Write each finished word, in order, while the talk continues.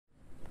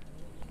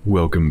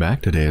Welcome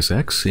back to Deus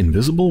Ex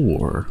Invisible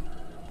War.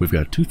 We've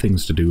got two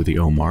things to do with the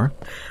Omar.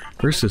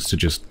 First is to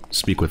just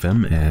speak with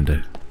them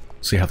and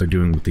see how they're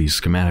doing with the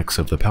schematics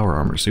of the power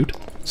armor suit.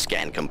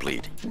 Scan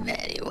complete.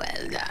 Very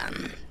well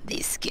done.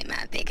 The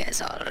schematic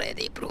has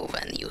already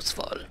proven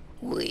useful.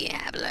 We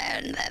have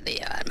learned that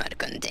the armor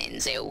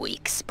contains a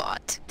weak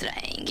spot,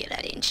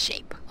 triangular in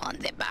shape, on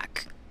the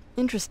back.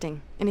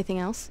 Interesting. Anything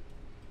else?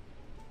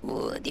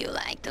 Would you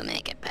like to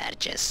make a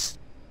purchase?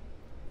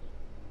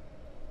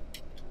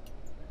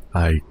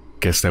 I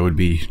guess that would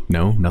be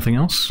no, nothing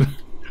else?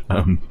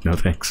 No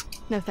thanks.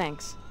 No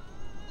thanks.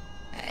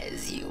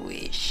 As you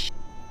wish.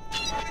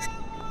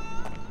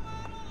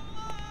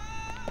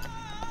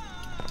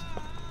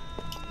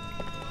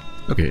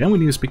 Okay, and we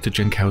need to speak to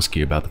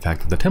Jankowski about the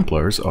fact that the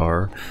Templars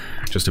are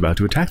just about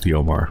to attack the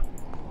Omar.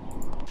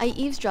 I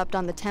eavesdropped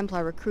on the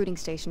Templar recruiting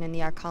station in the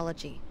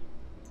arcology.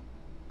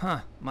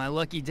 Huh, my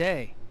lucky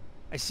day.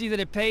 I see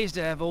that it pays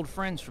to have old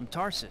friends from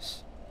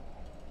Tarsus.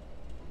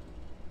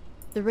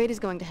 The raid is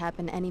going to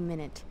happen any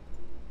minute.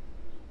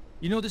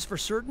 You know this for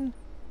certain?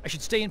 I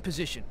should stay in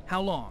position.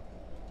 How long?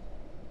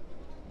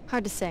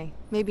 Hard to say.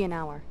 Maybe an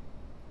hour.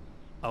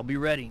 I'll be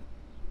ready.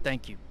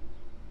 Thank you.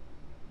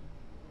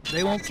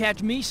 They won't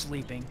catch me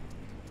sleeping.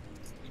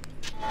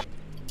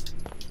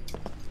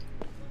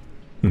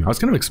 I was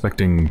kind of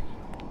expecting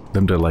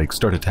them to, like,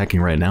 start attacking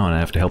right now and I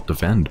have to help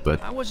defend,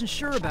 but... I wasn't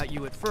sure about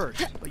you at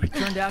first, but you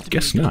turned out to be a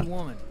guess good not.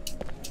 woman.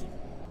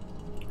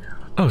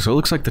 Oh, so it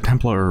looks like the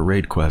Templar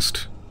raid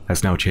quest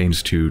has now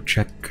changed to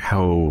check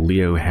how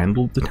Leo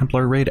handled the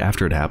Templar raid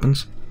after it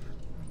happens.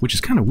 Which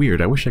is kind of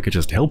weird. I wish I could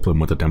just help him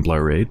with the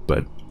Templar raid,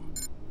 but...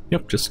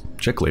 Yep, just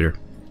check later.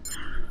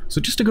 So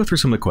just to go through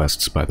some of the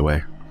quests, by the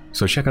way.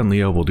 So check on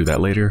Leo, we'll do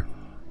that later.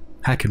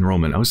 Hack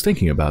enrollment. I was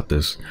thinking about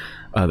this.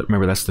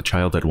 Remember, that's the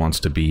child that wants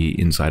to be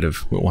inside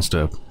of... wants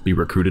to be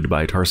recruited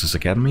by Tarsus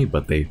Academy,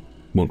 but they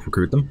won't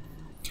recruit them.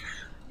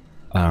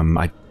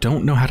 I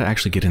don't know how to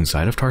actually get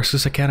inside of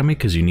Tarsus Academy,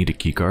 because you need a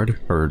keycard,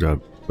 or a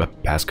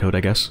passcode,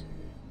 I guess.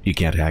 You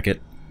can't hack it.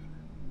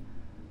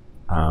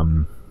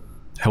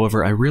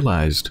 However, I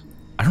realized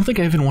I don't think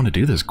I even want to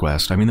do this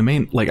quest. I mean, the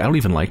main... like, I don't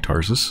even like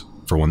Tarsus,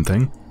 for one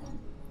thing.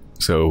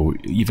 So,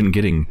 even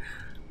getting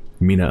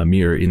Mina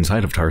Amir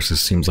inside of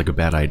Tarsus seems like a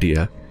bad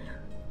idea.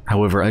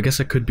 However, I guess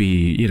it could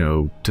be, you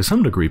know, to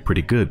some degree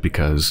pretty good,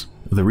 because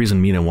the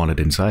reason Mina wanted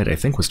inside, I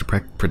think, was to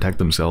protect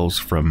themselves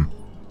from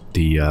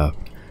the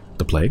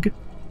plague,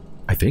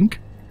 I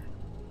think?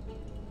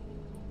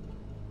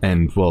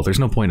 And, well, there's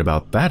no point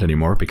about that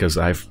anymore, because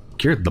I've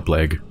cured the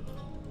plague.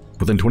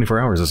 Within 24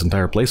 hours, this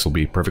entire place will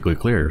be perfectly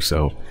clear,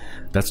 so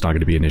that's not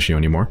going to be an issue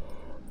anymore.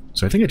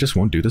 So I think I just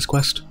won't do this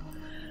quest.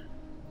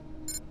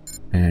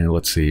 And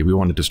let's see, we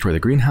want to destroy the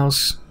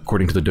greenhouse.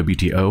 According to the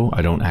WTO,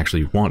 I don't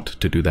actually want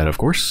to do that, of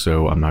course,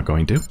 so I'm not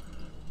going to.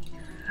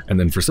 And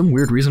then for some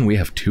weird reason, we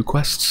have two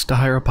quests to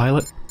hire a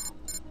pilot.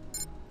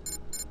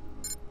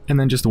 And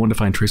then just the one to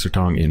find Tracer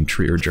Tong in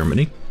Trier,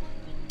 Germany.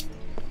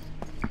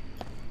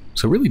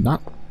 So really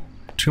not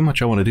too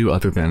much I want to do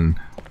other than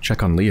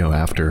check on Leo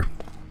after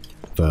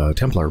the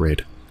Templar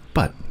raid.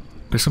 But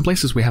there's some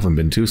places we haven't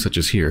been to, such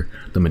as here,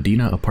 the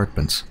Medina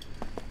Apartments.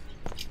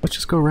 Let's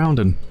just go around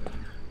and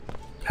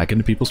hack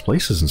into people's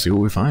places and see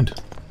what we find.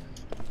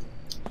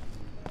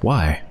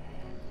 Why?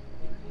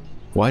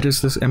 Why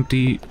does this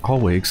empty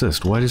hallway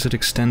exist? Why does it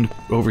extend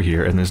over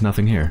here and there's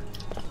nothing here?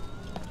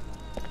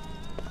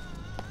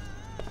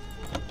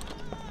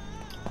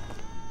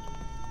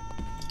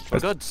 For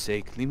God's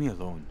sake, leave me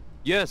alone.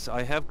 Yes,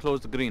 I have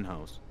closed the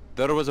greenhouse.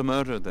 There was a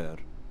murder there.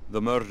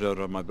 The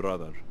murder of my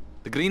brother.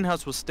 The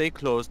greenhouse will stay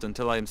closed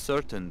until I am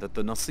certain that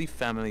the Nassif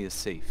family is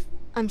safe.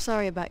 I'm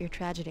sorry about your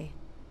tragedy.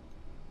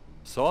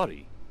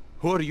 Sorry?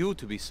 Who are you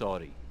to be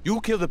sorry?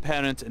 You killed the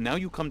parents and now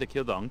you come to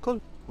kill the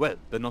uncle? Well,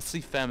 the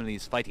Nassif family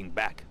is fighting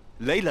back.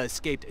 Layla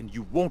escaped and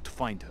you won't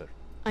find her.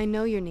 I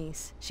know your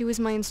niece. She was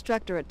my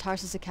instructor at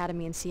Tarsus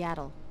Academy in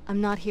Seattle. I'm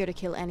not here to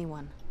kill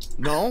anyone.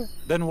 No?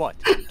 Then what?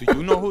 Do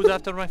you know who's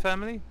after my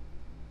family?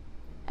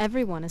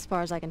 Everyone, as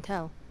far as I can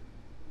tell.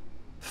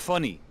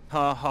 Funny.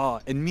 Ha ha.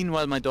 And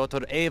meanwhile my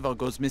daughter Ava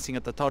goes missing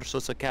at the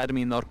Tarsus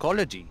Academy in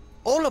Arcology.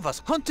 All of us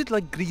hunted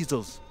like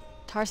greasels.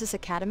 Tarsus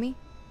Academy?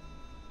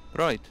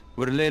 Right,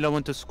 where Layla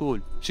went to school.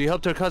 She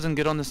helped her cousin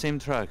get on the same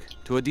track,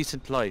 to a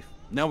decent life.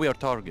 Now we are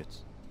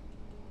targets.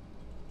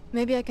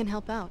 Maybe I can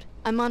help out.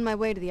 I'm on my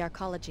way to the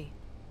arcology.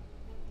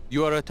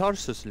 You are a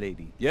Tarsus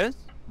lady, yes?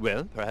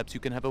 Well, perhaps you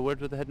can have a word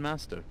with the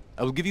headmaster.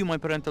 I will give you my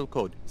parental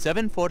code,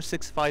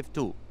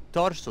 74652.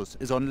 Tarsus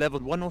is on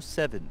level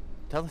 107.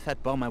 Tell the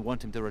fat bum I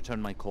want him to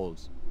return my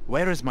calls.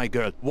 Where is my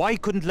girl? Why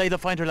couldn't Layla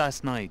find her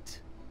last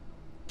night?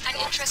 An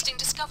interesting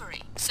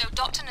discovery. So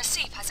Dr.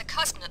 Nassif has a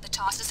cousin at the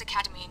Tarsus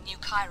Academy in New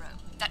Cairo.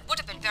 That would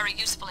have been very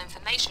useful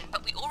information,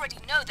 but we already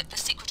know that the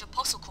secret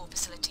Apostle Corps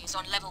facility is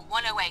on level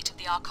 108 of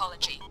the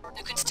arcology.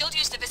 You can still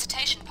use the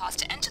visitation pass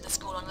to enter the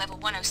school on level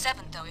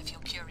 107, though, if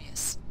you're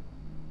curious.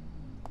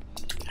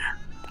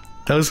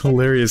 That was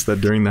hilarious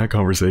that during that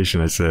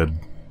conversation I said,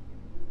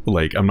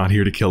 like, I'm not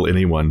here to kill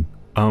anyone.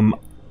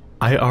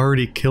 I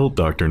already killed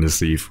Dr.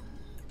 Nassif.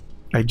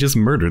 I just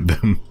murdered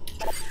them.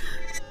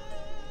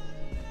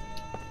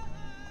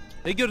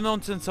 Take your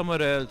nonsense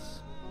somewhere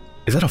else.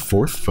 Is that a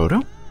fourth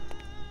photo?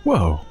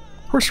 Whoa,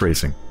 horse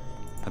racing.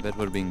 I bet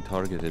we're being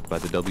targeted by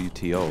the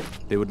WTO.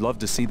 They would love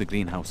to see the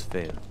greenhouse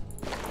fail.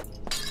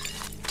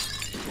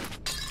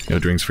 No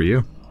drinks for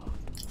you.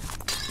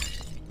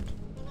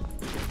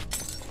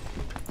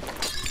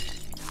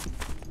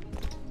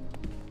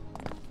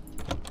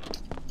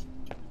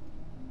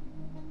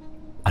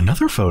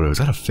 Another photo, is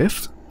that a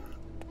fifth?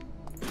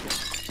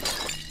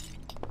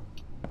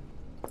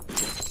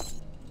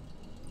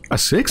 A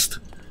sixth?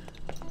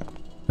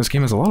 This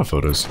game has a lot of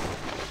photos.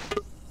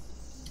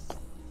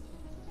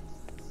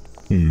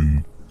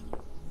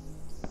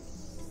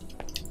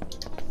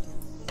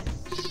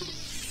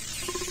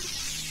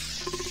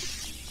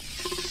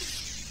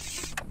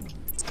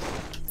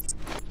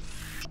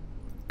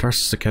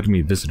 Tarsus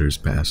Academy Visitors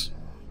Pass.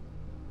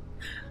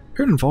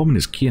 Your involvement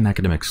is key in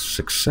academic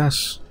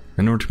success.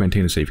 In order to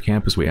maintain a safe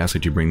campus, we ask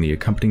that you bring the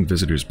accompanying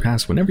Visitors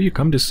Pass whenever you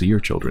come to see your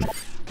children.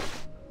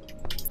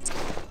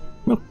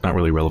 Well, not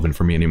really relevant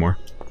for me anymore.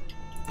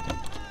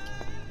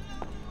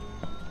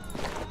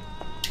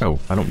 Oh,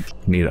 I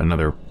don't need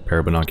another pair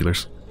of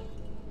binoculars.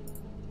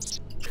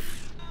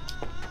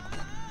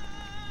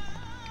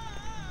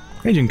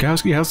 Hey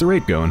Jankowski, how's the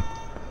raid going?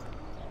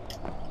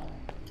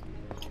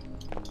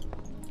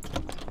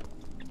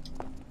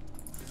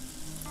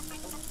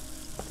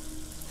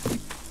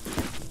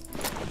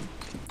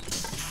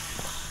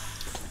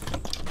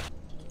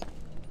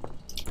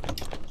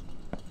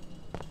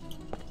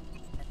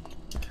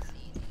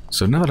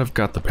 So now that I've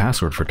got the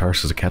password for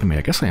Tarsus Academy,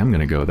 I guess I am going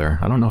to go there.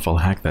 I don't know if I'll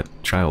hack that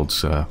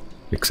child's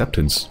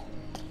acceptance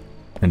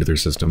into their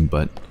system,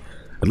 but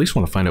at least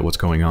want to find out what's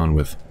going on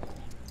with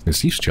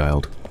Nassif's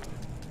child.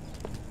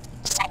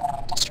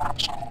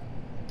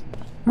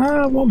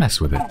 We'll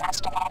mess with it.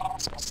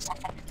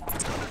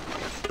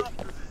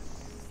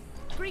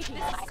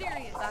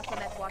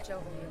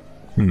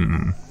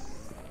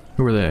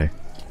 Who are they?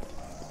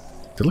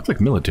 They look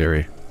like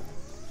military.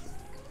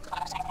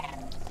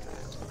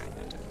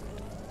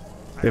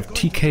 They have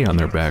TK on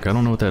their back. I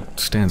don't know what that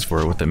stands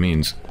for or what that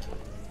means.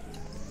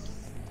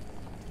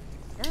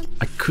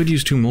 I could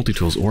use 2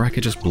 multi-tools, or I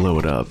could just blow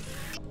it up.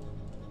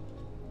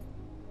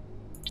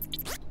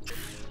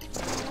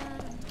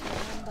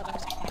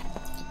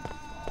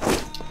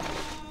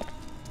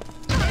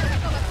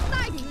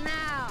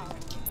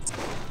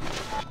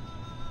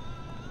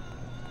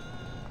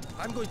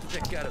 I'm going to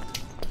take care of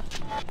this.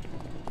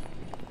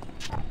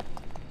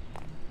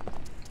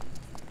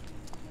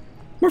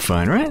 We're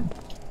fine, right?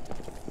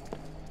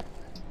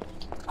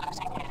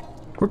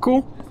 We're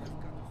cool.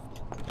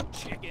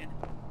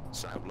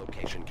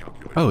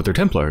 Oh, they're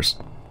Templars.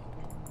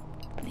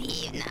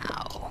 Leave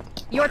now.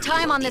 Your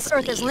time on this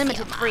earth is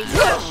limited, Free.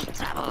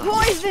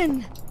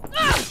 Poison!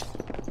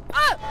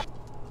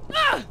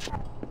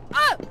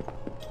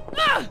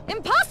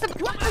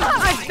 Impossible!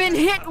 I've been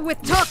hit with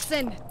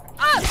toxin!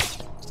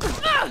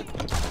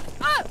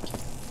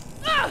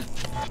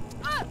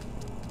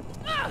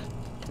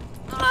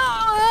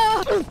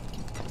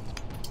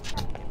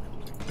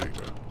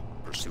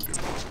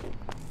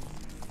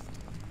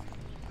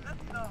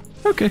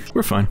 Okay,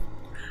 we're fine.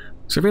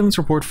 Surveillance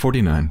report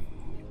 49.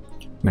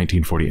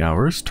 1940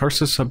 hours.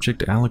 Tarsus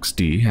subject Alex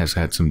D. has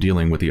had some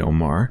dealing with the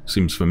Omar.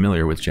 Seems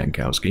familiar with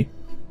Jankowski.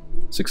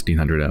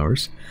 1600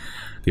 hours.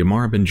 The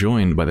Omar have been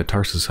joined by the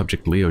Tarsus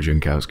subject Leo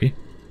Jankowski.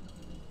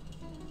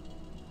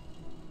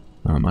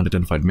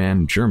 Unidentified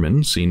man,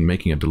 German, seen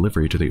making a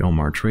delivery to the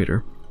Omar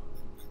trader.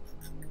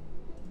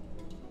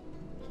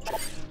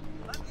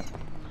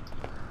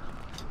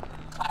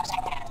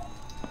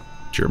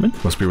 German?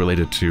 Must be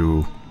related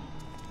to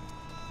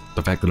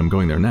the fact that I'm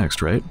going there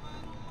next, right?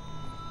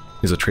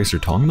 Is it Tracer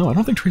Tong, though? I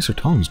don't think Tracer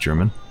Tong's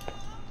German.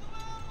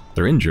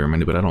 They're in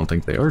Germany, but I don't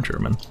think they are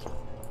German.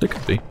 They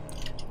could be.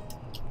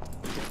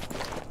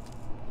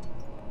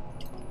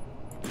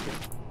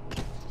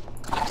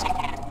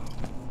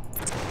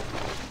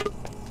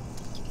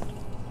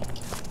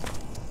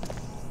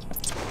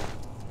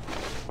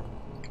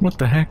 What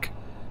the heck?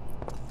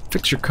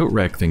 Fix your coat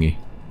rack thingy.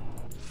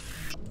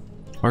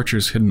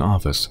 Archer's hidden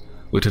office.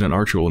 Lieutenant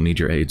Archer will need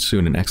your aid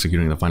soon in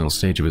executing the final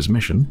stage of his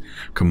mission.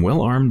 Come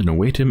well armed and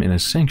await him in a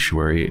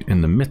sanctuary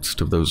in the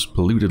midst of those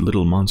polluted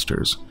little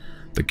monsters.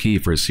 The key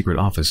for his secret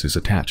office is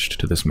attached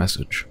to this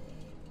message.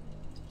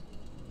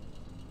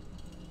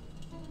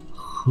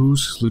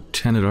 Who's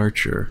Lieutenant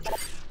Archer?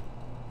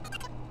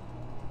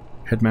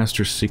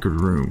 Headmaster's secret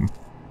room.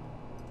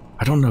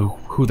 I don't know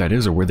who that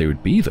is or where they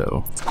would be,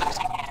 though.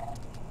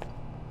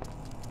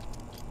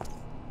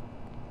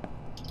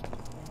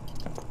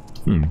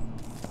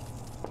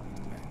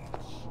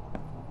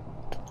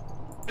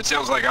 It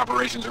sounds like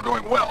operations are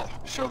going well.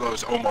 Show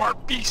those Omar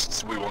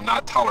beasts we will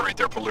not tolerate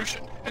their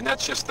pollution. And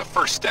that's just the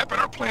first step in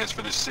our plans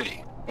for this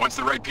city. Once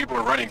the right people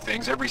are running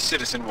things, every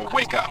citizen will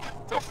wake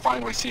up. They'll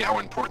finally see how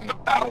important the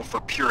battle for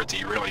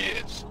purity really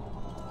is.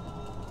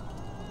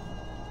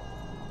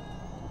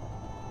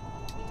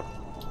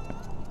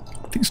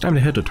 I think it's time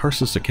to head to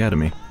Tarsus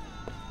Academy.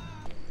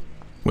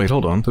 Wait,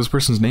 hold on. This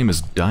person's name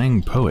is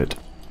Dying Poet.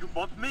 You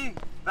bought me?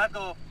 Back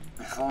off.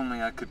 If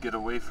only I could get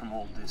away from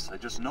all this. I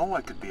just know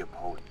I could be a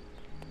poet.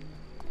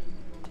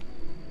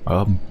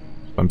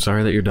 I'm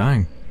sorry that you're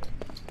dying.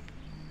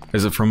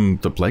 Is it from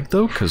the plague,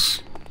 though?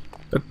 Because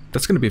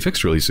that's going to be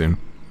fixed really soon.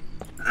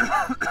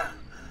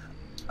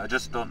 I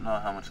just don't know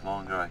how much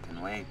longer I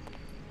can wait.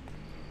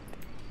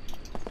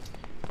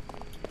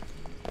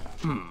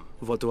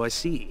 What do I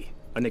see?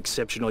 An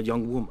exceptional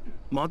young woman.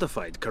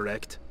 Modified,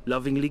 correct?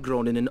 Lovingly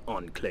grown in an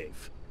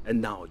enclave.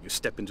 And now you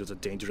step into the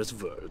dangerous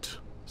world.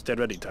 Stay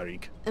ready,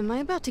 Tariq. Am I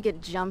about to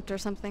get jumped or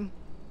something?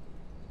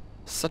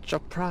 Such a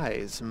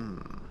prize,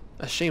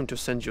 A shame to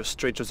send you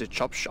straight to the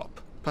chop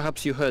shop.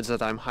 Perhaps you heard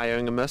that I'm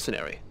hiring a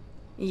mercenary.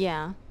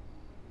 Yeah.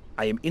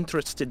 I am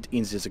interested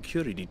in the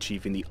security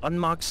chief in the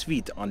unmarked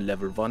suite on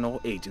level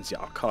 108 in the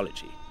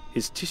archaeology.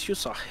 His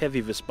tissues are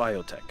heavy with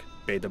biotech.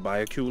 Beta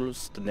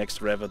biocules, the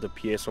next rev of the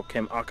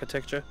piezochem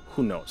architecture,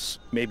 who knows?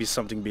 Maybe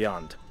something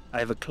beyond. I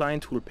have a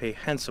client who will pay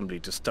handsomely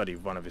to study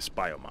one of his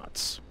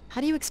biomods. How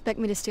do you expect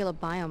me to steal a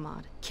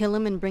biomod? Kill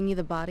him and bring you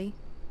the body?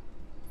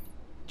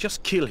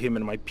 Just kill him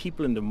and my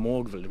people in the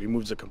morgue will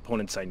remove the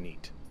components I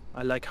need.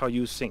 I like how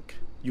you think.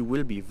 You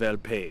will be well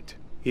paid.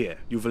 Here,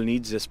 you will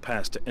need this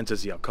pass to enter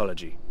the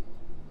archaeology.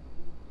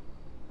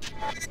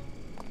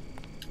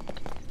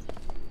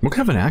 What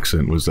kind of an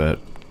accent was that?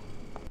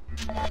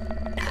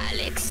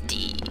 Alex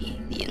D.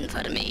 The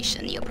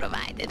information you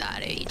provided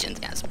our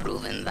agent has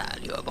proven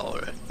valuable.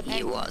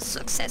 He was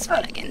successful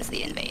against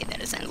the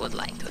invaders and would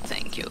like to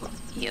thank you.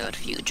 Your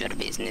future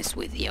business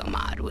with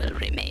Yomar will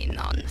remain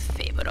on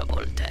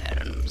favorable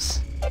terms.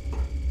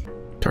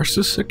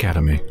 Tarsus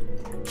Academy.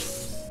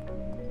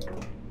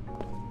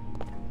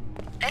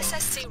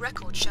 SSC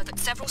records show that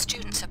several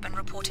students have been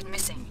reported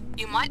missing.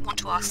 You might want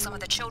to ask some of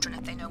the children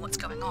if they know what's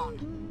going on.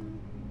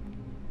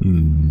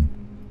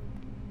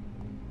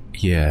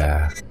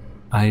 Yeah.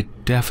 I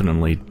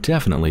definitely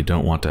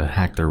don't want to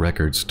hack their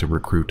records to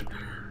recruit,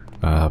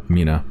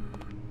 Mina.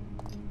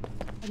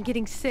 I'm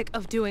getting sick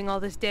of doing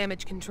all this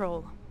damage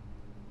control.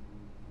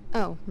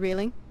 Oh,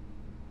 really?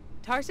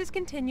 Tarsus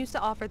continues to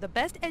offer the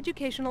best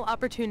educational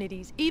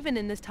opportunities even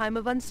in this time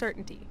of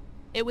uncertainty.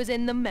 It was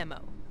in the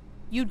memo.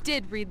 You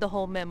did read the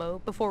whole memo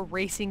before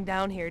racing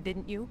down here,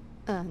 didn't you?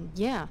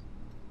 Yeah.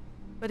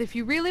 But if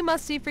you really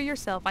must see for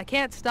yourself, I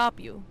can't stop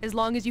you, as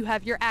long as you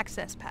have your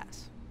access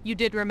pass. You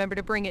did remember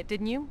to bring it,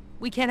 didn't you?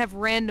 We can't have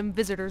random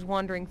visitors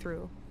wandering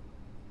through.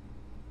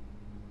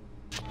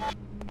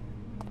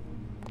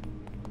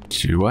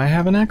 Do I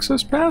have an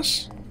access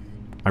pass?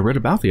 I read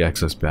about the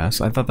access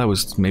pass. I thought that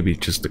was maybe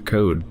just the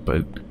code,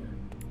 but...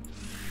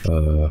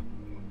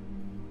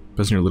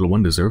 Doesn't your little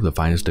one deserve the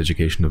finest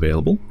education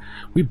available?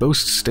 We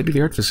boast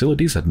state-of-the-art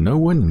facilities that no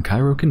one in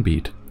Cairo can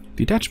beat.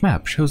 The attached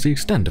map shows the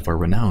extent of our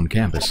renowned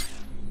campus.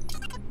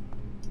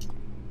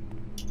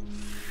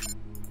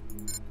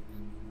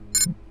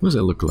 What does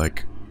it look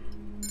like?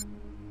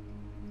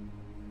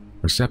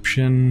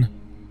 Reception,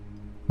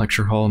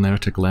 lecture hall,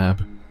 nanotech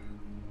lab,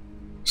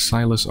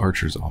 Silas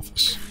Archer's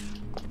office.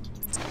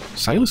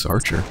 Silas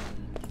Archer?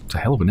 It's a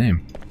hell of a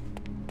name.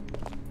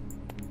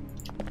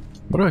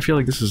 Why do I feel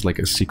like this is like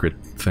a secret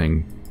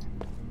thing?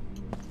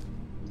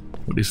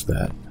 What is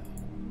that?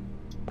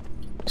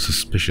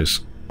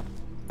 Suspicious.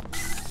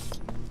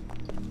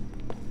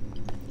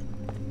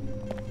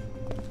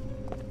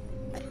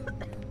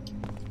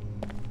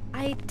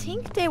 I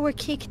think they were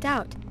kicked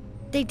out.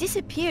 They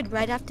disappeared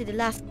right after the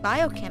last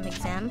biochem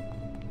exam.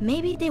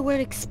 Maybe they were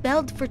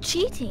expelled for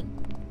cheating.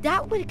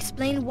 That would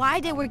explain why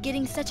they were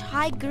getting such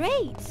high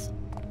grades.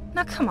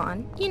 Now come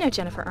on, you know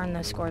Jennifer earned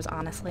those scores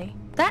honestly.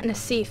 That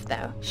Nassif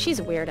though, she's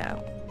a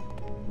weirdo.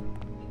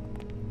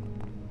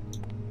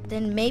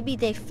 Then maybe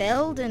they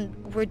failed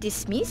and were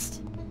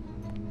dismissed?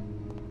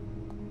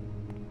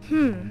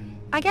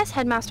 I guess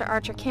Headmaster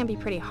Archer can be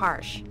pretty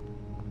harsh.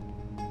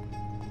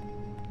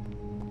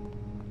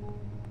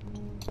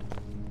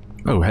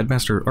 Oh,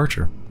 Headmaster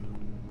Archer.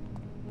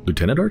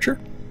 Lieutenant Archer?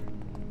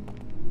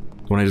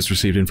 When I just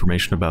received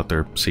information about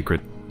their secret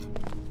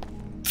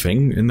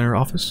thing in their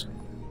office?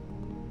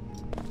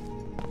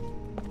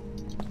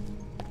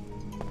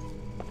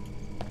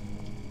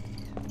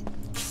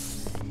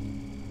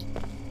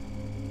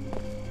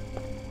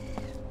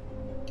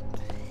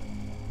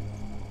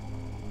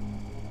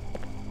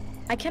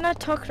 I cannot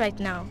talk right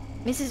now.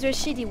 Mrs.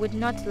 Rashidi would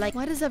not like—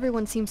 Why does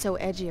everyone seem so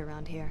edgy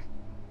around here?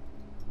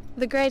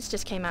 The grades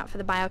just came out for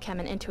the biochem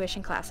and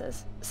intuition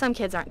classes. Some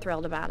kids aren't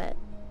thrilled about it.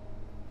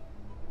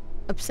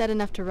 Upset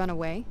enough to run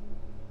away?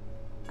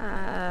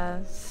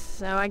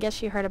 So I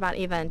guess you heard about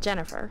Eva and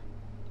Jennifer.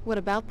 What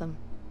about them?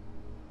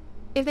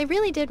 If they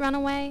really did run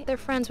away, their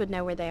friends would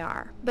know where they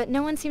are. But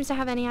no one seems to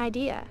have any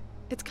idea.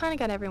 It's kind of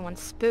got everyone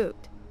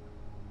spooked.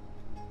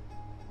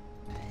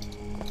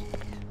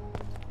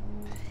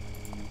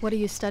 What are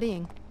you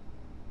studying?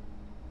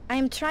 I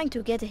am trying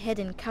to get ahead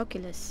in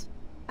calculus.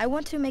 I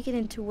want to make it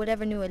into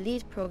whatever new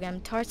elite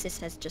program Tarsus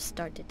has just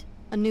started.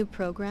 A new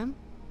program?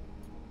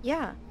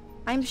 Yeah,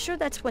 I'm sure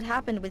that's what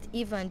happened with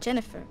Eva and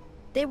Jennifer.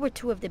 They were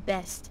two of the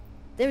best.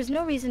 There is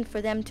no reason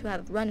for them to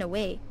have run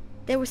away.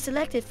 They were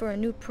selected for a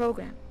new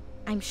program.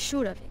 I'm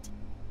sure of it.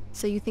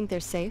 So you think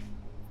they're safe?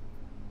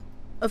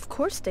 Of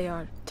course they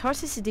are.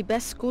 Tarsus is the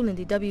best school in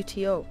the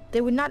WTO. They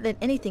would not let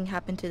anything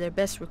happen to their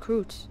best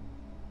recruits.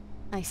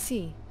 I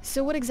see.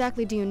 So what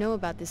exactly do you know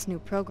about this new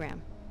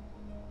program?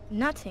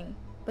 Nothing,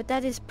 but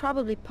that is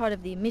probably part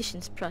of the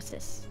admissions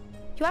process.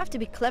 You have to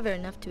be clever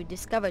enough to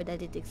discover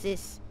that it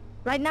exists.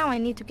 Right now I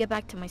need to get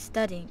back to my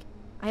studying.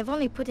 I have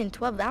only put in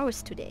 12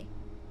 hours today.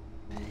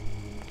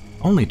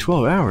 Only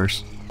 12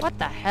 hours? What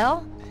the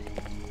hell?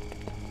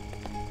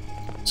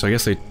 So I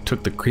guess they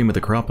took the cream of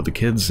the crop of the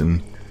kids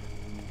and,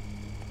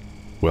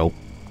 well,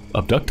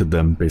 abducted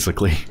them,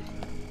 basically.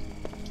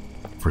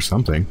 For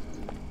something.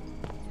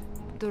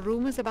 The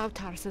rumors about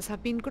Tarsus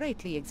have been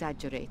greatly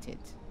exaggerated.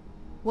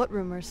 What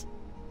rumors?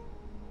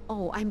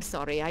 Oh, I'm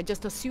sorry. I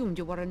just assumed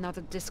you were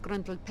another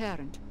disgruntled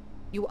parent.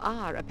 You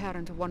are a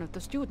parent of one of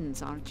the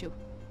students, aren't you?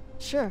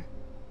 Sure.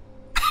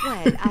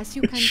 Well, as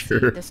you can Sure.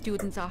 see, the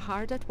students are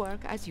hard at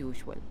work as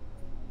usual.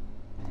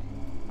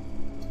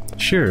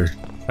 Sure.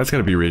 That's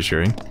gotta be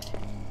reassuring.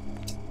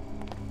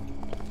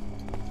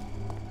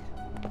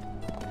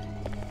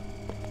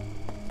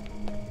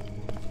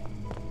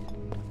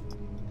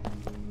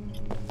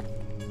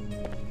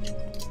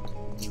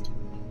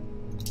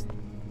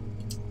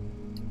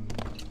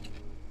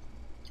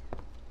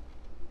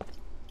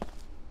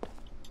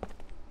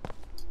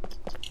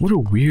 What a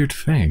weird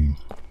thing.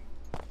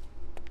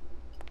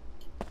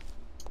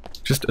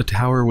 Just a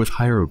tower with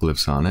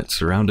hieroglyphs on it,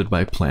 surrounded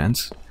by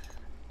plants,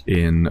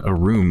 in a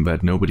room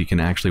that nobody can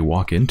actually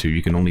walk into.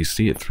 You can only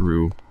see it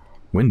through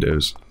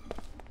windows.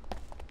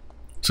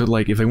 So,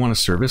 like, if they want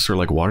to service or,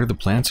 like, water the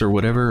plants or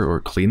whatever, or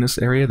clean this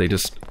area, they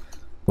just,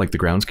 like, the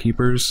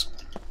groundskeepers,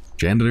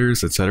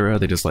 janitors, etc.,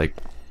 they just, like,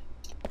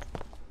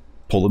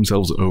 pull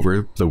themselves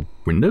over the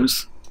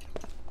windows?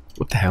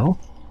 What the hell?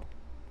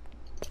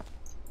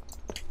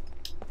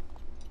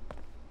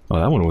 Oh,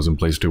 that one wasn't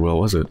placed too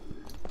well, was it?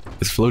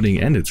 It's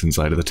floating and it's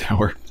inside of the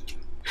tower.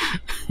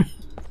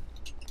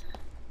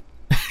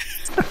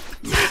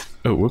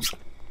 Oh, whoops.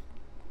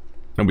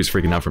 Nobody's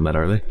freaking out from that,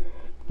 are they?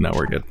 No,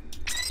 we're good.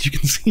 You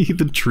can see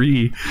the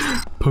tree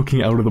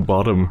poking out of the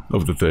bottom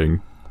of the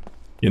thing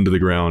into the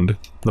ground.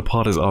 The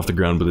pot is off the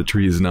ground, but the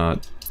tree is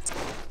not.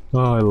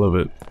 Oh, I love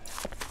it.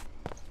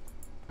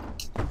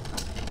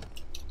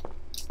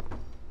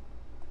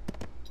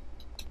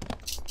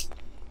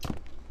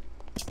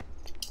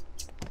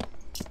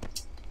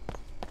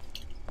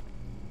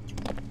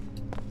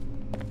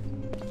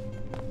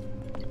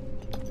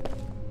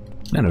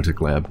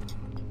 Nanotech lab.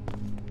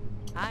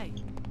 Hi.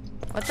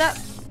 What's up?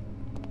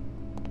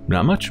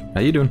 Not much.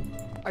 How you doing?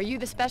 Are you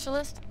the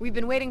specialist? We've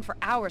been waiting for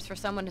hours for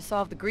someone to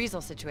solve the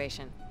Greasel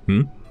situation.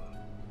 Hmm?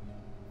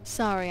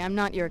 Sorry, I'm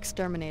not your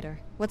exterminator.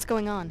 What's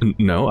going on?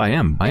 No, I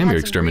am. I am your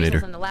exterminator. They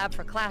had some Greasels in the lab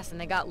for class and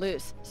they got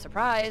loose.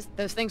 Surprise!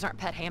 Those things aren't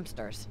pet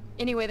hamsters.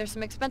 Anyway, there's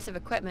some expensive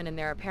equipment in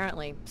there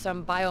apparently.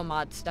 Some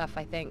biomod stuff,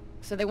 I think.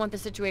 So they want the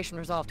situation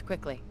resolved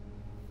quickly.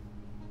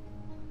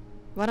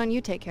 Why don't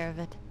you take care of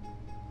it?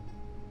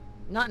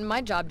 Not in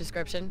my job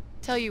description.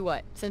 Tell you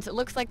what, since it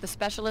looks like the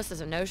specialist is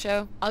a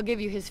no-show, I'll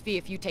give you his fee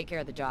if you take care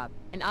of the job.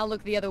 And I'll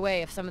look the other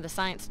way if some of the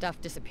science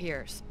stuff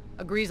disappears.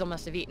 A Greasel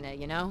must have eaten it,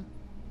 you know?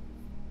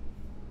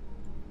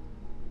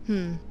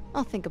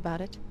 I'll think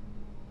about it.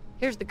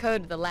 Here's the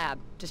code to the lab.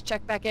 Just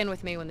check back in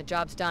with me when the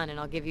job's done and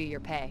I'll give you your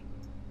pay.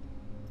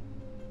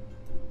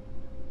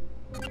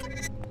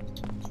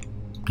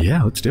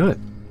 Yeah, let's do it.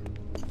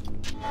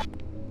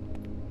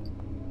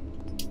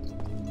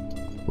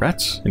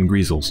 Rats and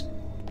Greasels.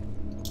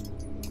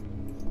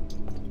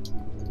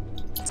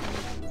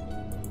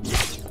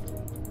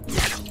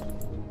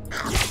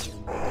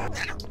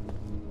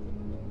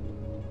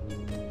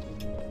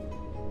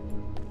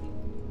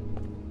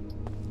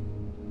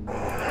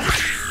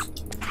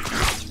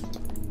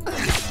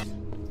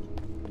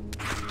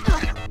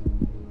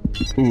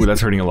 Ooh,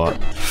 that's hurting a lot.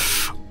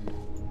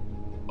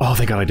 Oh,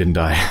 thank God I didn't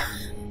die.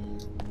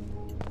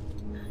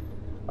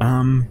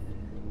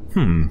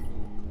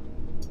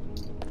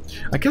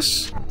 I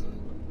guess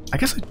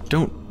I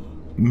don't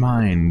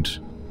mind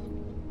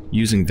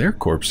using their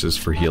corpses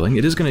for healing.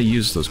 It is going to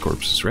use those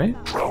corpses, right?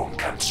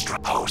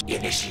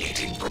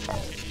 Initiating.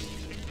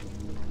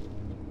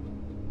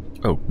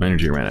 Oh, my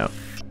energy ran out.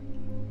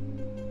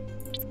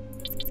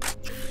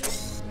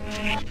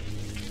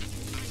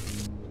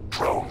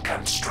 Drone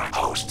construct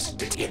hosts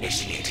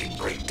initiating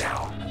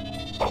breakdown.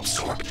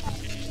 Absorb.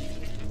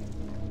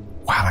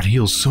 Wow, it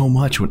heals so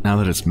much now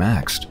that it's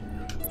maxed.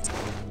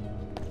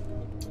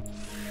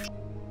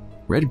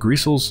 Red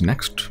Greasel's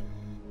next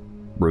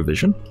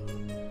revision?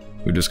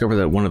 We discovered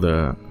that one of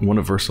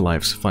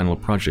VersaLife's final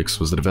projects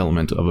was the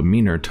development of a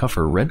meaner,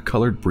 tougher,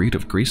 red-colored breed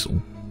of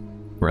Greasel.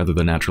 Rather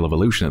than natural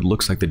evolution, it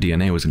looks like the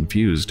DNA was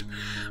infused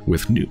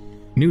with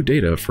new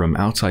data from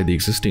outside the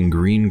existing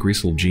green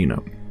Greasel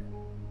genome.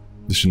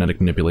 This genetic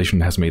manipulation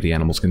has made the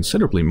animals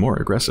considerably more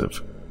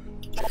aggressive.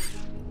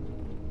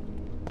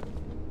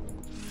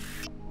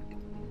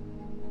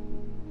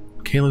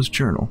 Kayla's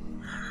journal.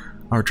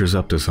 Archer's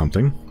up to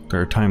something. There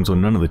are times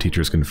when none of the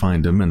teachers can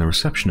find him, and the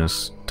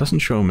receptionist doesn't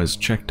show him as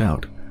checked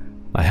out.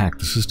 I hacked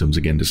the systems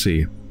again to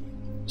see.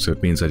 So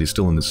it means that he's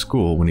still in the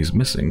school when he's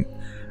missing.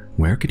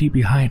 Where could he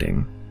be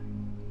hiding?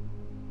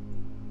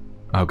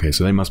 Okay,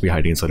 so they must be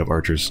hiding inside of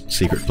Archer's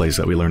secret place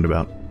that we learned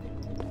about.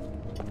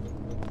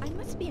 I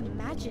must be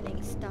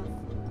imagining stuff.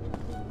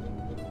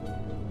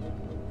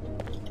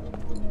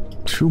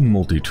 2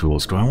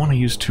 multi-tools. Do I want to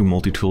use 2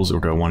 multi-tools,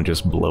 or do I want to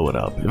just blow it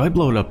up? If I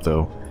blow it up,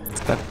 though,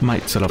 that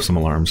might set off some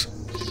alarms.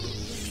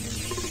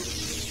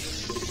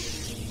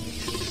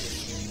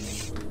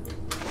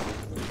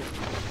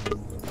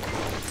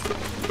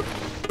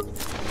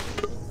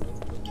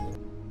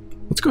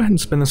 Let's go ahead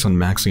and spend this on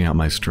maxing out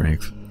my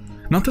strength.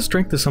 Not that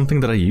strength is something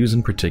that I use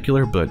in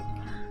particular, but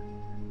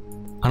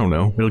I don't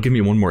know, it'll give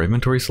me 1 more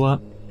inventory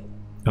slot,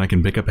 and I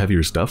can pick up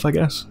heavier stuff, I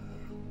guess?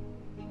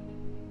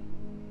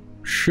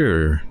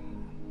 Sure.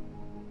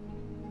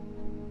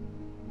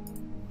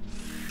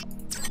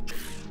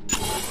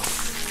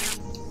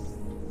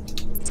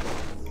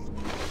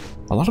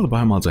 A lot of the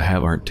biomods I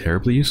have aren't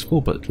terribly useful,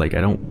 but like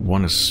I don't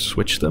want to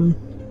switch them.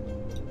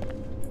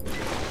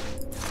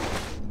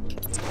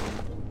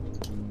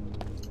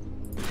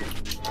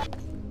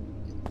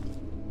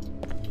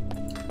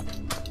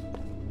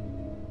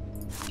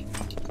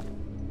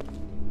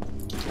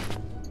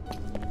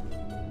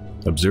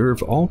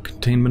 Observe all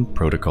containment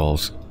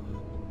protocols.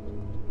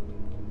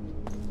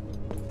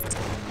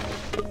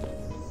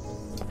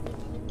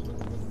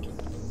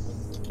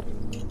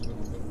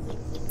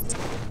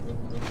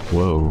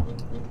 Whoa.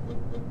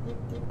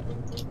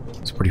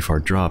 It's a pretty far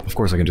drop. Of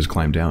course I can just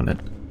climb down it.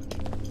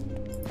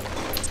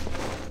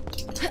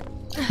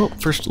 Well,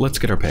 first let's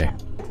get our pay.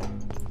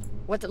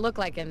 What's it look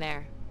like in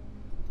there?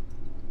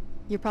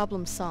 Your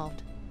problem's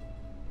solved.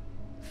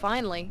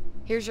 Finally.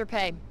 Here's your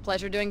pay.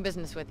 Pleasure doing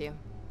business with you.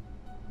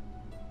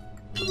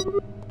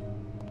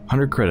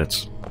 100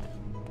 credits.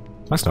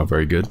 That's not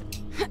very good.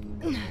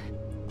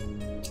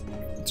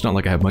 It's not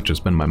like I have much to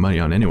spend my money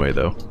on anyway,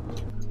 though.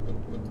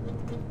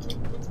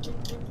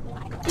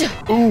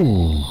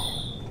 Ooh.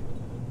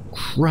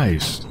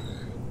 Christ.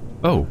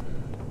 Oh.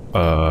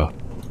 Are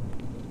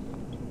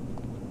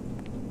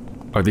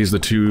these the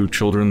 2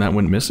 children that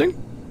went missing?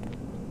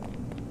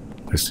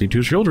 I see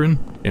 2 children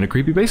in a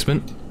creepy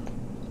basement.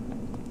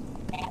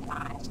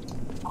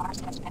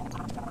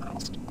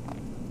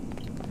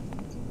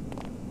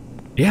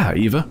 Yeah,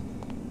 Eva.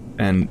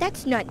 And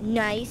That's not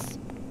nice.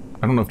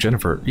 I don't know if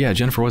Jennifer... Yeah,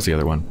 Jennifer was the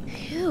other one.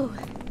 Phew.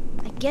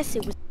 I guess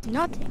it was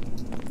nothing.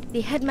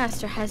 The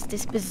headmaster has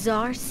this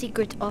bizarre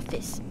secret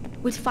office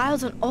with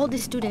files on all the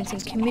students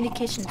and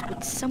communications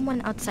with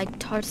someone outside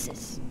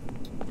Tarsus.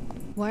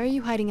 Why are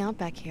you hiding out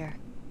back here?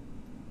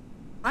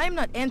 I am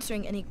not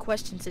answering any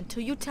questions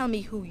until you tell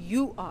me who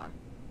you are.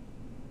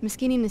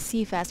 Miskini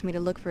Nassif asked me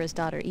to look for his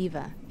daughter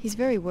Eva. He's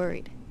very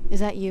worried. Is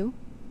that you?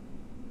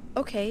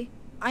 Okay,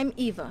 I'm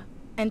Eva,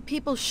 and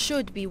people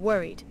should be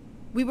worried.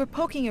 We were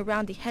poking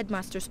around the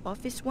headmaster's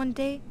office one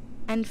day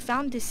and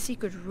found this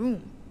secret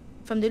room.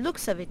 From the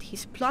looks of it,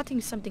 he's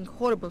plotting something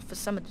horrible for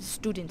some of the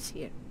students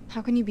here.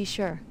 How can you be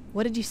sure?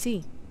 What did you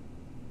see?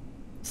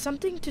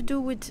 Something to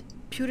do with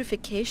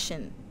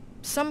purification.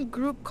 Some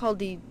group called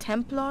the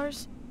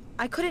Templars.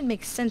 I couldn't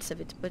make sense of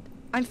it, but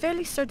I'm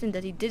fairly certain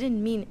that he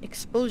didn't mean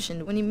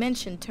expulsion when he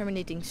mentioned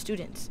terminating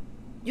students.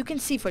 You can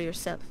see for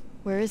yourself.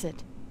 Where is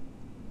it?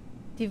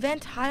 The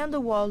vent high on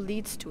the wall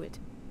leads to it,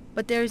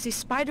 but there is a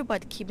spider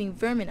bite keeping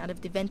vermin out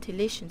of the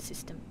ventilation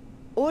system.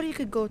 Or you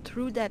could go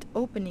through that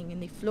opening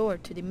in the floor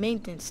to the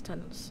maintenance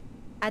tunnels.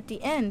 At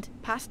the end,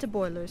 past the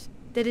boilers,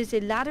 there is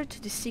a ladder to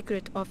the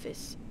secret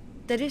office.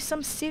 There is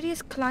some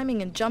serious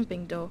climbing and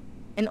jumping though,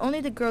 and only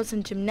the girls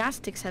in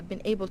gymnastics have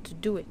been able to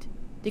do it.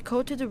 The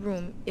code to the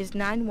room is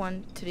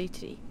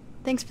 9133.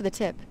 Thanks for the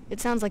tip.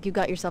 It sounds like you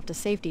got yourself to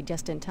safety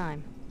just in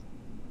time.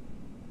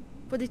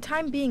 For the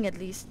time being at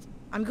least,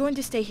 I'm going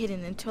to stay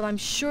hidden until I'm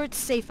sure it's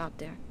safe out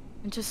there,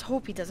 and just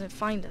hope he doesn't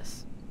find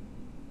us.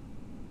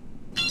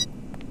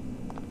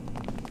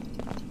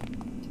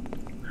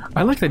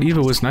 I like that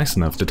Eva was nice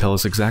enough to tell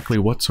us exactly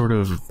what sort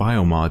of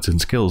biomods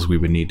and skills we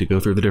would need to go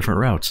through the different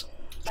routes.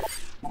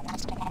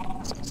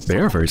 They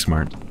are very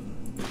smart.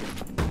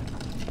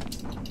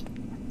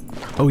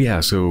 Oh yeah,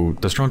 so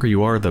the stronger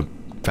you are, the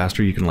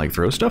faster you can, like,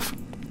 throw stuff?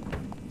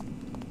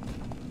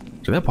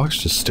 Did that box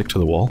just stick to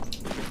the wall?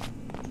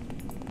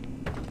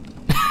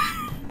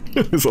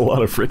 There's a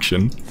lot of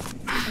friction.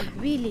 I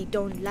really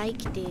don't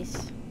like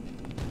this.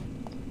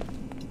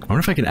 I wonder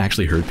if I can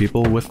actually hurt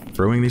people with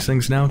throwing these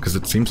things now, because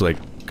it seems like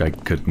I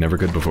never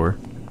could before.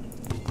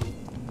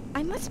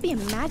 I must be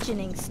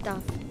imagining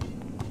stuff.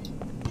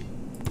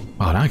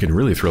 Oh, now I can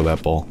really throw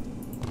that ball.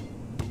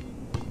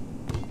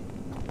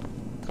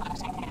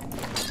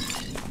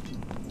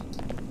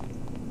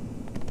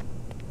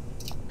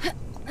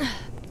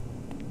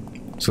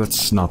 So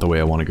that's not the way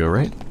I want to go,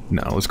 right?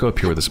 No, let's go up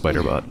here with the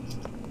spider bot.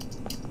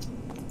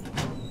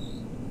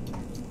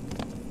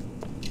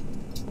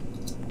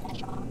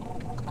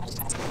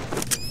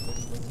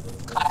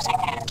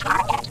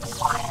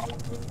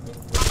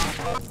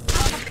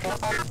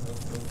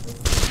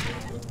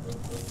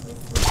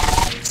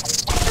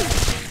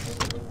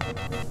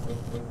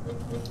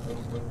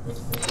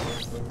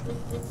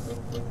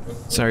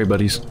 Sorry,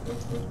 buddies.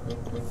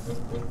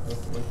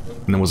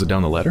 And then was it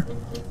down the ladder?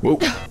 Whoa,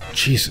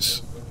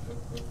 Jesus.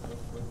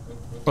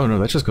 Oh no,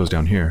 that just goes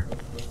down here.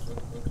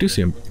 I do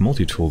see a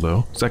multi-tool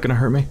though. Is that gonna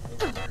hurt me?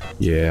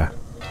 Yeah.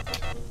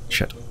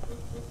 Shit.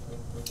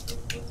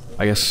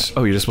 I guess...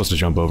 Oh, you're just supposed to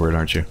jump over it,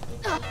 aren't you?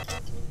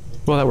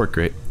 Well, that worked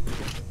great.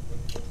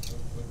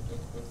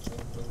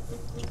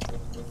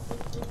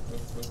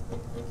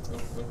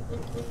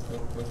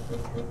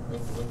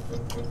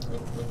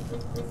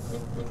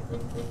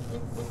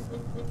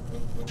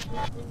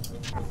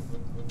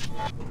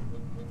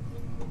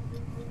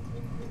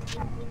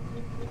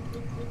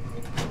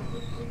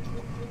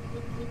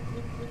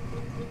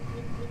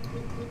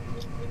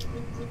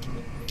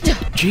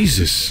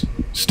 Jesus!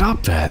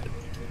 Stop that!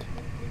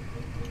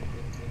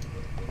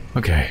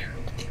 Okay.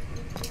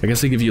 I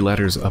guess they give you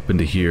ladders up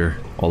into here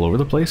all over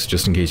the place,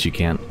 just in case you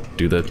can't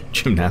do the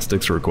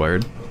gymnastics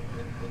required.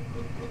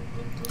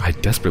 I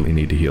desperately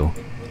need to heal.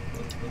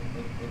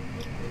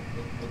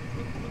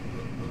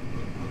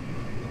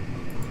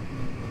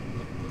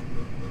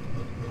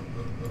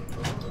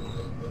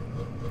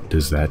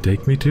 Does that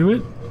take me to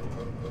it?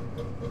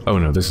 Oh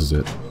no, this is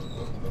it.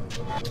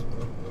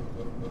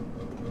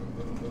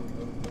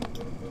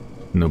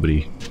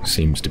 Nobody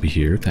seems to be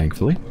here,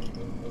 thankfully.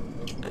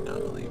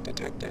 Anomaly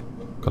detected.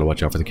 Gotta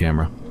watch out for the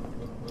camera.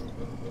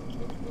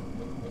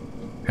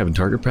 Having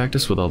target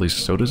practice with all these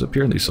sodas up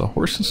here and these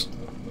horses?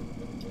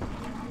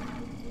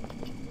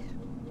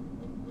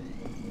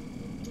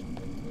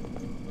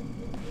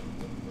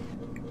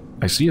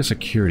 I see a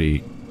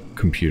security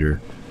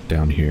computer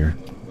down here.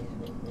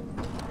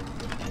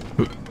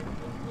 Ooh.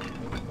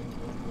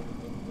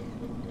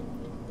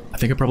 I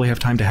think I probably have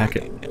time to hack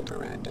it.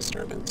 Infrared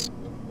disturbance.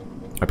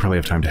 I probably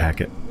have time to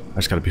hack it. I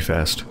just gotta be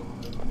fast.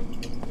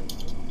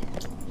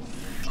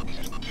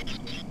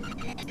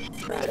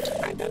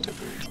 Threat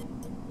identified.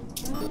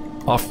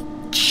 Off.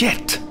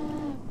 Shit!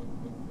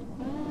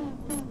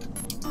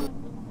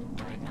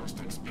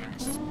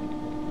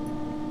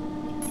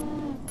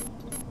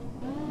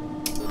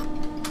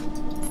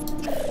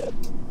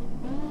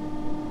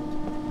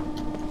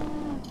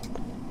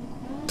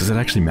 Does it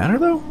actually matter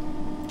though?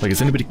 Like,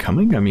 is anybody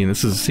coming? I mean,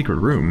 this is a secret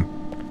room.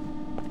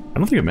 I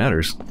don't think it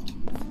matters.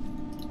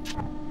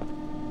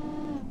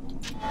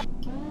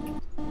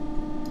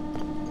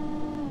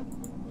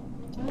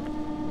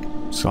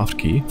 Soft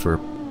key for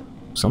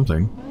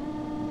something.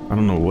 I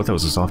don't know what that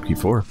was a soft key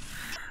for.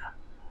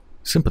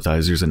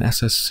 Sympathizers and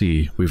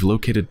SSC. We've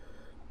located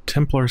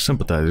Templar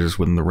sympathizers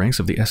within the ranks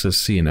of the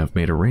SSC and have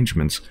made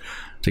arrangements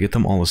to get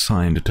them all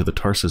assigned to the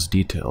Tarsus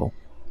detail.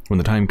 When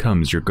the time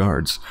comes, your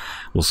guards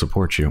will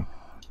support you.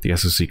 The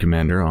SSC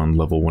commander on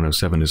level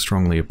 107 is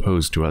strongly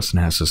opposed to us and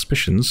has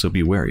suspicions, so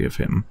be wary of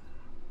him.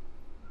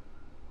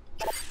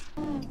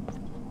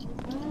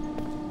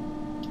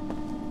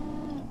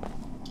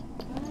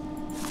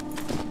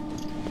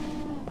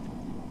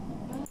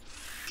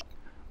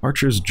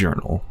 Archer's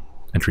Journal,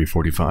 entry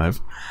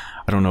 45.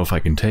 I don't know if I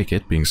can take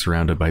it, being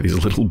surrounded by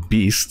these little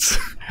beasts.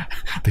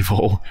 They've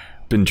all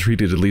been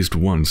treated at least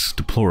once.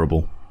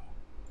 Deplorable.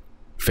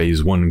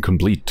 Phase 1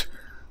 complete.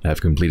 I have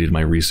completed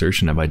my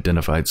research and have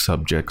identified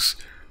subjects.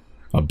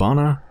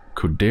 Abana,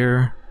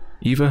 Coder,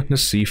 Eva,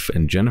 Nassif,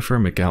 and Jennifer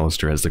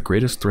McAllister as the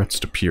greatest threats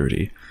to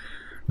purity.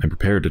 I'm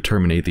prepared to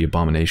terminate the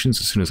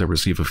abominations as soon as I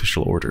receive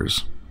official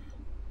orders.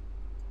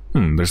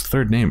 There's a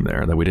third name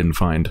there that we didn't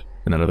find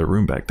in that other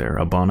room back there.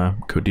 Abana,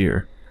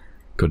 Coder.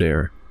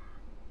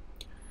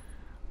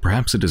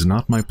 Perhaps it is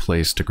not my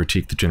place to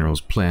critique the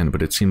General's plan,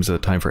 but it seems that the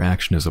time for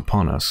action is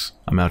upon us.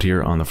 I'm out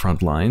here on the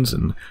front lines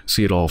and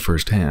see it all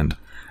firsthand.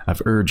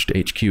 I've urged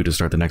HQ to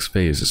start the next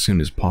phase as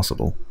soon as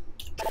possible.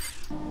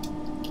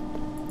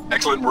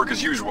 Excellent work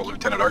as usual,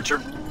 Lieutenant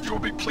Archer. You will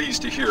be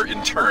pleased to hear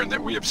in turn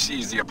that we have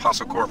seized the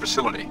Apostle Corps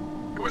facility.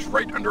 It was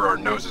right under our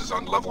noses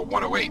on level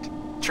 108.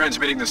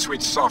 Transmitting the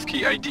suite's soft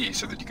key ID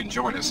so that you can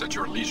join us at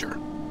your leisure.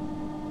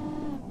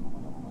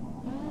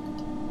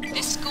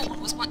 This school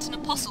was once an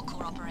Apostle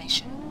Corps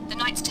operation. The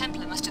Knights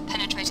Templar must have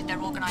penetrated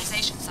their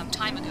organization some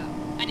time ago.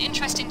 An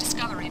interesting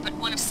discovery, but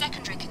one of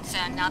secondary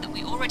concern now that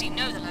we already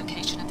know the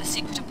location of the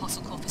secret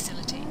Apostle Corps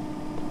facility.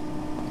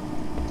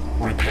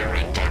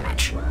 Repairing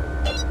damage.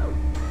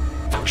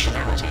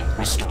 Functionality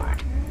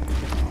restored.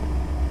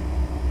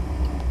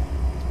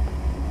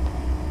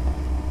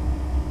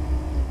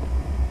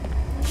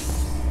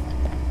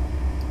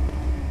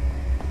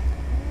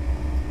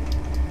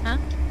 Huh?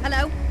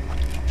 Hello?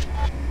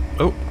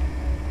 Oh.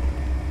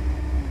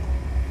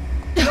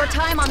 Your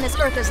time on this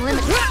earth is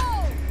limited.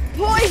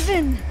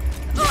 Poison!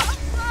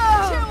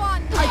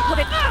 I put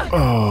it...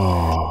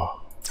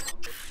 Oh.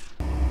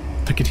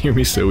 They can hear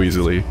me so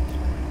easily.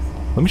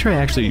 Let me try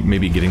actually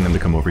maybe getting them to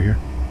come over here.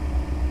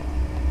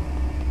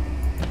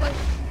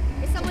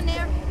 Is someone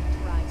there?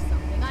 Try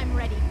something. I'm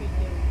ready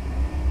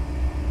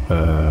for you.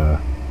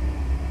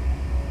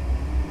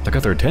 I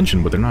got their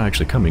attention, but they're not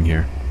actually coming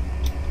here.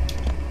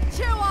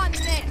 Chew on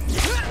this!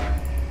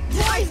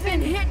 Boy's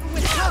been hit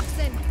with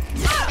toxin!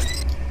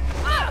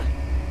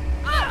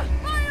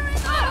 Fire in the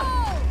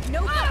hole!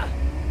 Nope!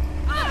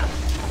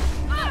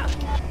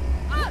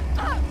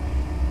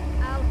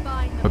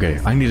 Okay,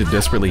 I need to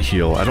desperately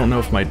heal. I don't know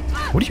if my...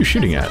 What are you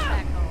shooting at?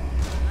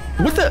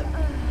 What the...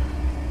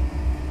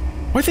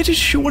 Why'd they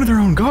just shoot one of their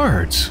own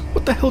guards?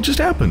 What the hell just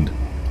happened?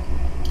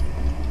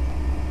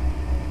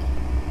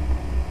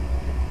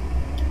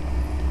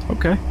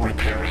 Okay.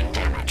 Repairing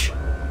damage.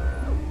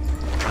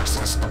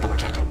 Process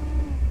aborted.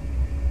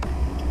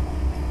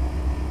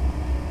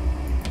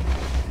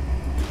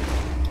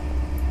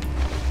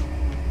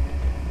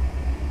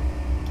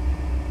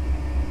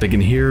 They can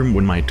hear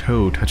when my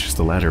toe touches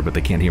the ladder, but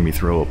they can't hear me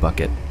throw a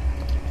bucket.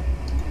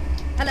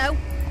 Hello?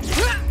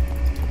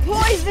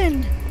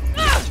 Poison!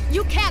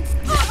 You can't...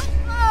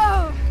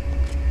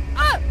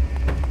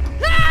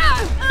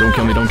 Don't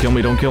kill me, don't kill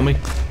me, don't kill me.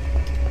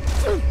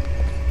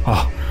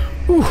 Oh.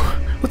 Whew.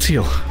 Let's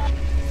heal.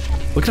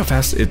 Look at how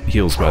fast it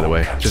heals, by the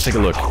way. Just take a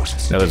look,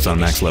 now that it's on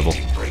max level.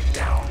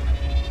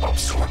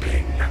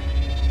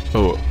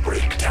 Oh,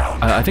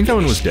 I think that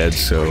one was dead,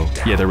 so...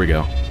 Yeah, there we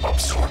go.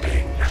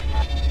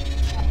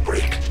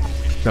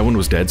 That one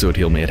was dead, so it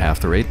healed me at half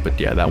the rate, but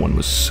yeah, that one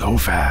was so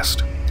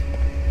fast.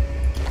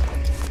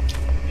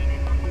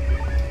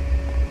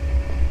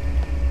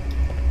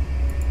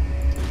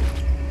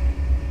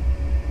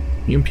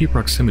 EMP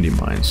proximity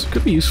mines.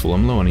 Could be useful,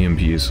 I'm low on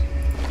EMPs.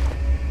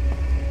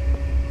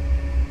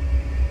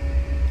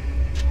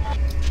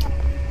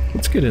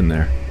 Let's get in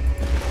there.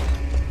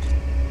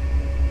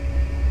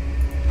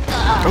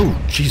 Oh,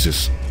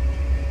 Jesus.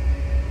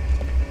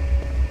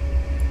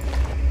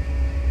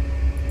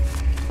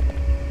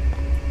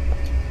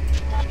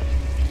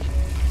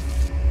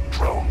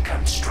 Drone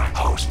construct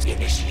host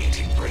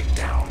initiating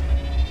breakdown.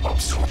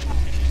 Absorb.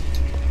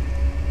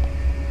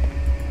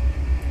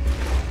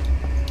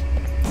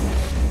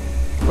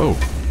 Oh.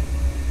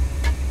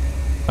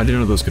 I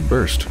didn't know those could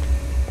burst.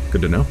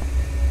 Good to know.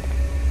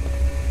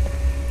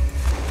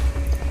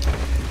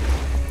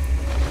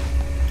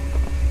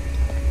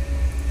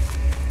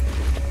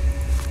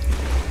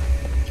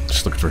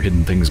 Just looking for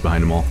hidden things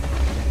behind them all.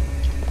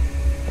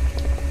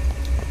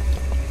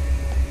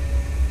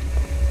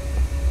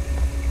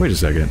 Wait a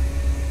second.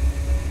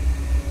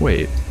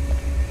 Wait.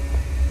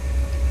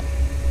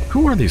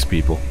 Who are these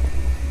people?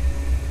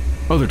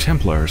 Oh, they're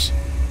Templars.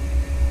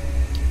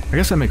 I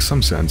guess that makes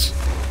some sense.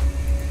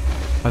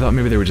 I thought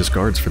maybe they were just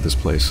guards for this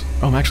place.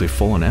 Oh, I'm actually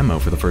full on ammo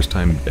for the first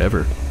time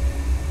ever.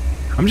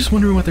 I'm just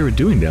wondering what they were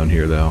doing down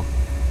here, though.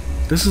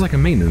 This is like a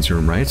maintenance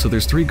room, right? So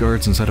there's 3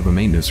 guards inside of a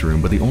maintenance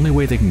room, but the only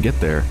way they can get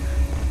there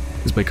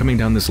is by coming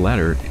down this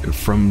ladder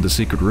from the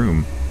secret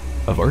room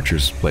of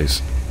Archer's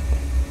place.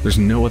 There's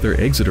no other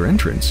exit or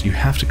entrance. You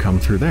have to come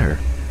through there.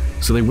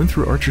 So they went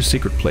through Archer's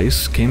secret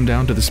place, came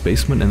down to this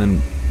basement, and then...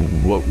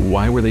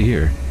 why were they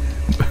here?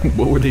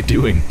 What were they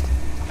doing?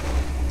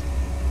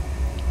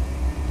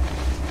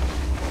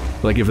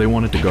 Like, if they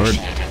wanted to guard...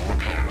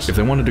 If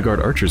they wanted to guard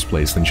Archer's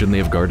place, then shouldn't they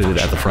have guarded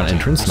it at the front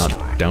entrance,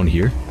 not down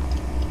here?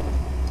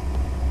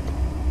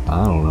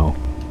 I don't know.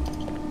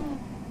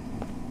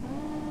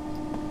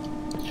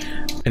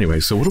 Anyway,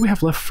 so what do we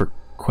have left for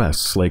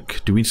quests?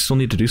 Like, do we still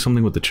need to do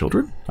something with the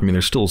children? I mean,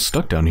 they're still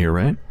stuck down here,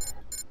 right?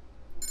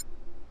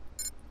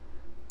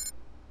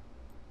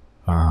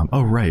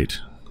 Oh right.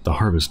 The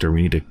Harvester,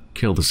 we need to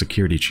kill the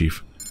security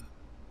chief.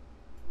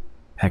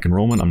 Hack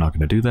enrollment, I'm not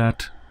going to do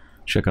that.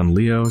 Check on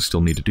Leo,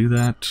 still need to do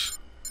that.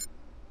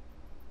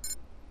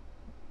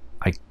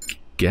 I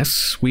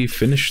guess we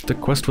finished the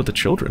quest with the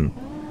children.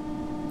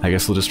 I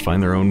guess they'll just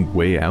find their own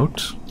way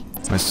out,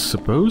 I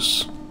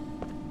suppose?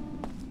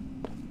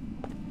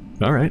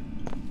 Alright.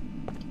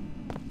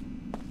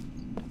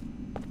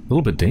 A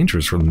little bit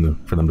dangerous for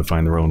them to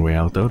find their own way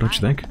out, though, don't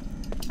you think?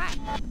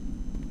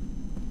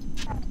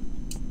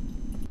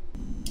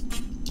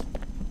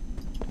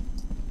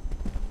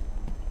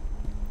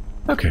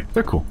 Okay,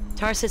 they're cool.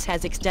 Tarsus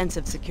has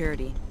extensive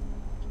security.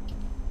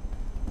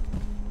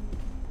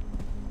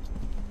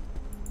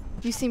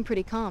 You seem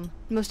pretty calm.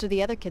 Most of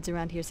the other kids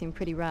around here seem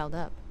pretty riled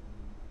up.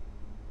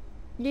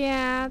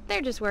 Yeah,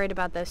 they're just worried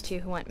about those 2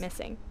 who went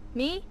missing.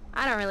 Me?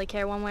 I don't really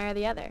care one way or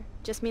the other.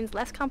 Just means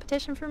less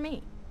competition for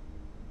me.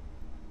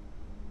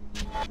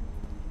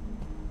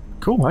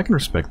 Cool, I can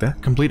respect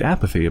that. Complete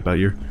apathy about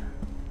your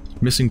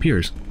missing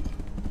peers.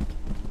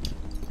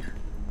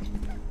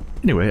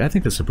 Anyway, I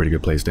think that's a pretty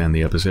good place to end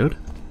the episode.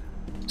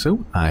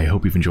 So, I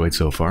hope you've enjoyed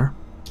so far.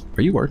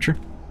 Are you Archer?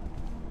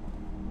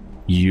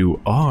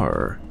 You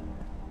are.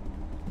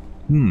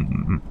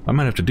 I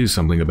might have to do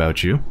something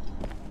about you.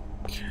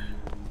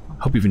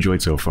 Hope you've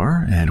enjoyed so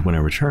far, and when I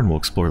return, we'll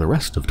explore the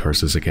rest of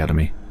Tarsus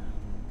Academy.